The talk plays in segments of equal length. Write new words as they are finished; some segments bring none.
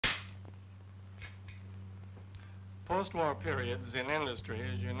post-war periods in industry,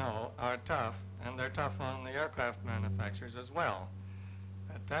 as you know, are tough, and they're tough on the aircraft manufacturers as well.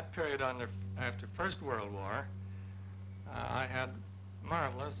 At that period after First World War, I had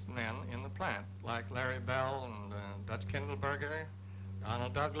marvelous men in the plant, like Larry Bell and Dutch Kindleberger,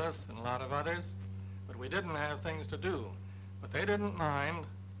 Donald Douglas, and a lot of others, but we didn't have things to do. But they didn't mind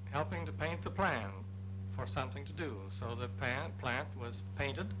helping to paint the plan for something to do. So the plant was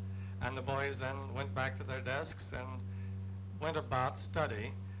painted, and the boys then went back to their desks and went about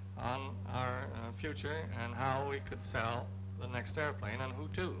study on our future and how we could sell the next airplane and who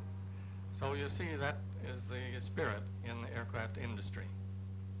to. So you see, that is the spirit in the aircraft industry.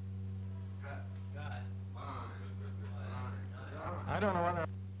 I don't know whether...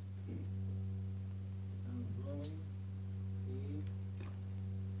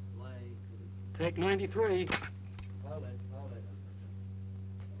 Take 93.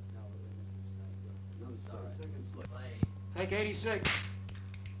 Take 86.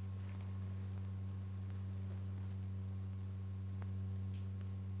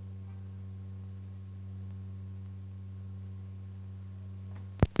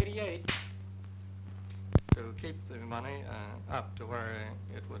 To keep the money up to where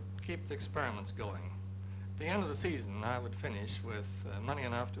it would keep the experiments going. At the end of the season, I would finish with money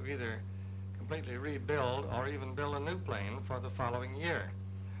enough to either completely rebuild or even build a new plane for the following year.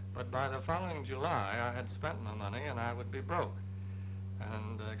 But by the following July, I had spent my money and I would be broke.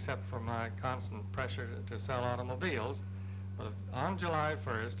 And except for my constant pressure to sell automobiles, but on July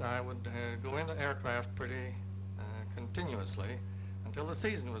 1st, I would go into aircraft pretty continuously until the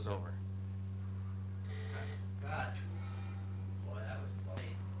season was over. God. Boy, that was funny.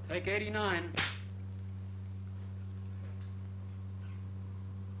 Take 89.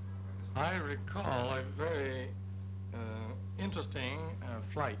 I recall a very interesting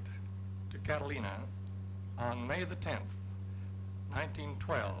flight to Catalina on May the 10th,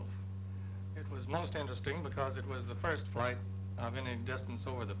 1912. It was most interesting because it was the first flight of any distance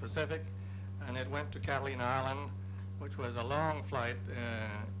over the Pacific, and it went to Catalina Island, which was a long flight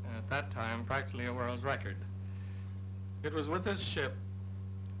at that time, practically a world's record. It was with this ship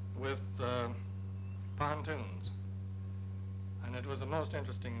with pontoons. And it was a most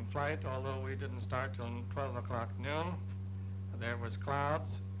interesting flight, although we didn't start till 12 o'clock noon. There was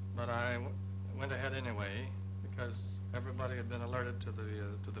clouds, but I went ahead anyway because everybody had been alerted to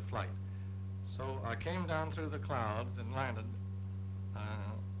the flight. So I came down through the clouds and landed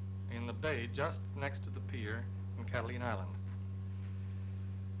in the bay just next to the pier in Catalina Island.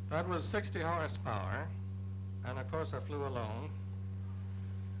 That was 60 horsepower, and of course I flew alone.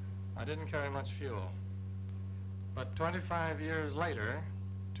 I didn't carry much fuel. But 25 years later,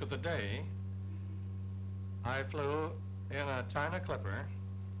 to the day, I flew in a China Clipper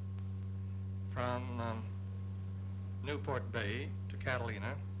from Newport Bay to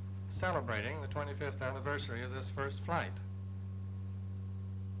Catalina, celebrating the 25th anniversary of this first flight.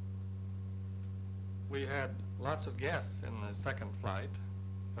 We had lots of guests in the second flight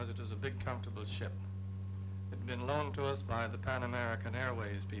because it was a big, comfortable ship. It had been loaned to us by the Pan American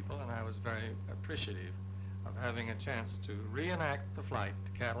Airways people, and I was very appreciative of having a chance to reenact the flight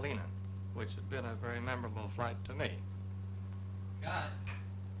to Catalina, which had been a very memorable flight to me. Good.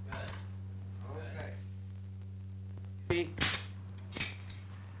 Okay.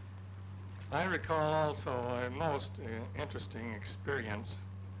 I recall also a most interesting experience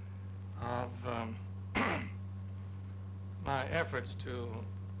of my efforts to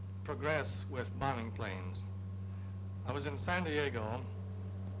progress with bombing planes. I was in San Diego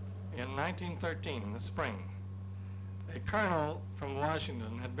in 1913, in the spring. A colonel from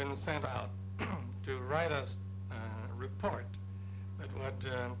Washington had been sent out to write us a report that would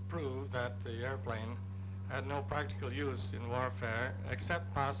prove that the airplane had no practical use in warfare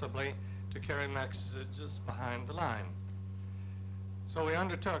except possibly to carry messages behind the line. So we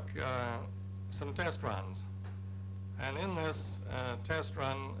undertook some test runs. And in this test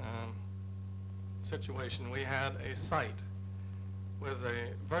run situation, we had a sight with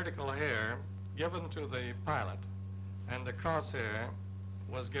a vertical hair given to the pilot, and the crosshair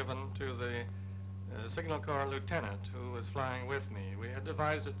was given to the Signal Corps lieutenant who was flying with me. We had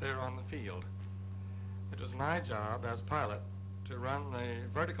devised it there on the field. It was my job as pilot to run the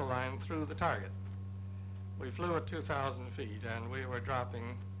vertical line through the target. We flew at 2,000 feet, and we were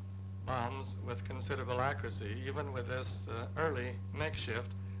dropping bombs with considerable accuracy, even with this early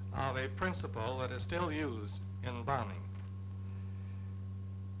makeshift of a principle that is still used in bombing.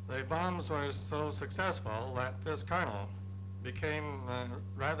 The bombs were so successful that this colonel became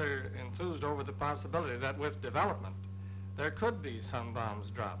rather enthused over the possibility that with development there could be some bombs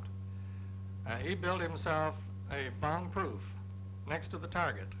dropped. He built himself a bomb-proof next to the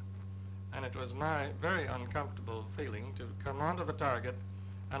target. And it was my very uncomfortable feeling to come onto the target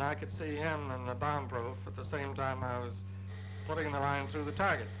and I could see him in the bomb-proof at the same time I was putting the line through the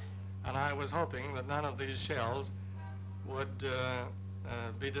target. And I was hoping that none of these shells would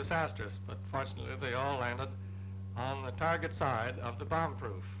be disastrous, but fortunately they all landed on the target side of the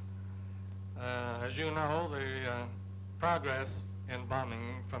bomb-proof. As you know, the progress in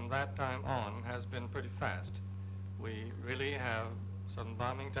bombing from that time on has been pretty fast. We really have some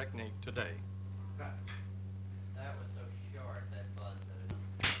bombing technique today. That was so short, that buzz.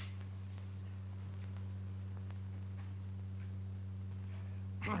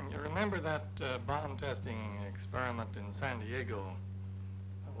 You remember that bomb testing experiment in San Diego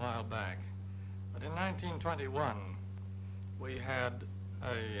a while back. But in 1921, we had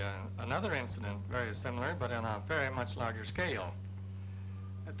another incident very similar, but on a very much larger scale.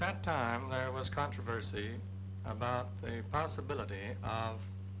 At that time, there was controversy about the possibility of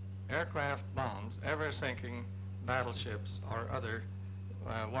aircraft bombs ever sinking battleships or other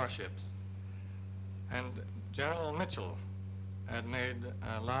warships. And General Mitchell had made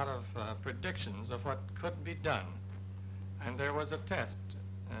a lot of predictions of what could be done. And there was a test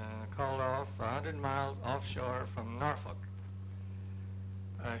called off 100 miles offshore from Norfolk.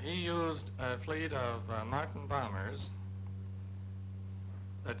 He used a fleet of Martin bombers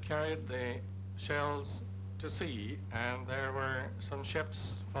that carried the shells to sea, and there were some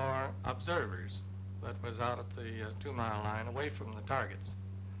ships for observers that was out at the 2-mile line away from the targets.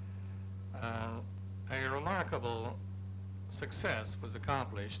 A remarkable success was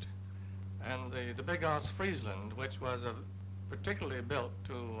accomplished, and the Big Oss Friesland, which was particularly built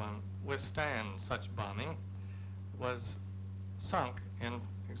to withstand such bombing, was sunk in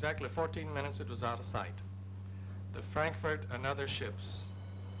exactly 14 minutes. It was out of sight. The Frankfurt and other ships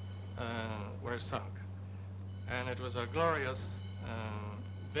were sunk, and it was a glorious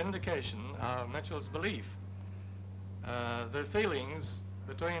vindication of Mitchell's belief. The feelings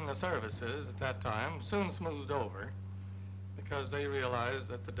between the services at that time soon smoothed over because they realized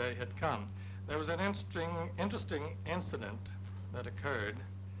that the day had come. There was an interesting incident that occurred.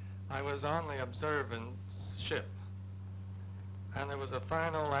 I was on the observance ship, and there was a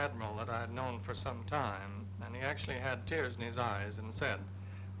fine old admiral that I had known for some time, and he actually had tears in his eyes and said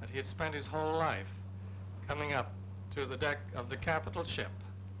that he had spent his whole life coming up to the deck of the capital ship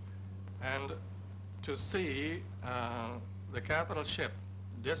and to see the capital ship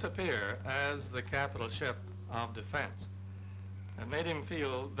disappear as the capital ship of defense. It made him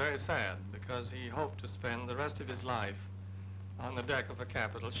feel very sad because he hoped to spend the rest of his life on the deck of a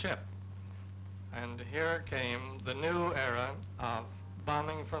capital ship. And here came the new era of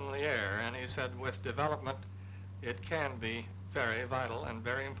bombing from the air, and he said with development it can be very vital and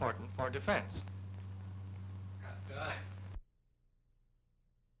very important for defense.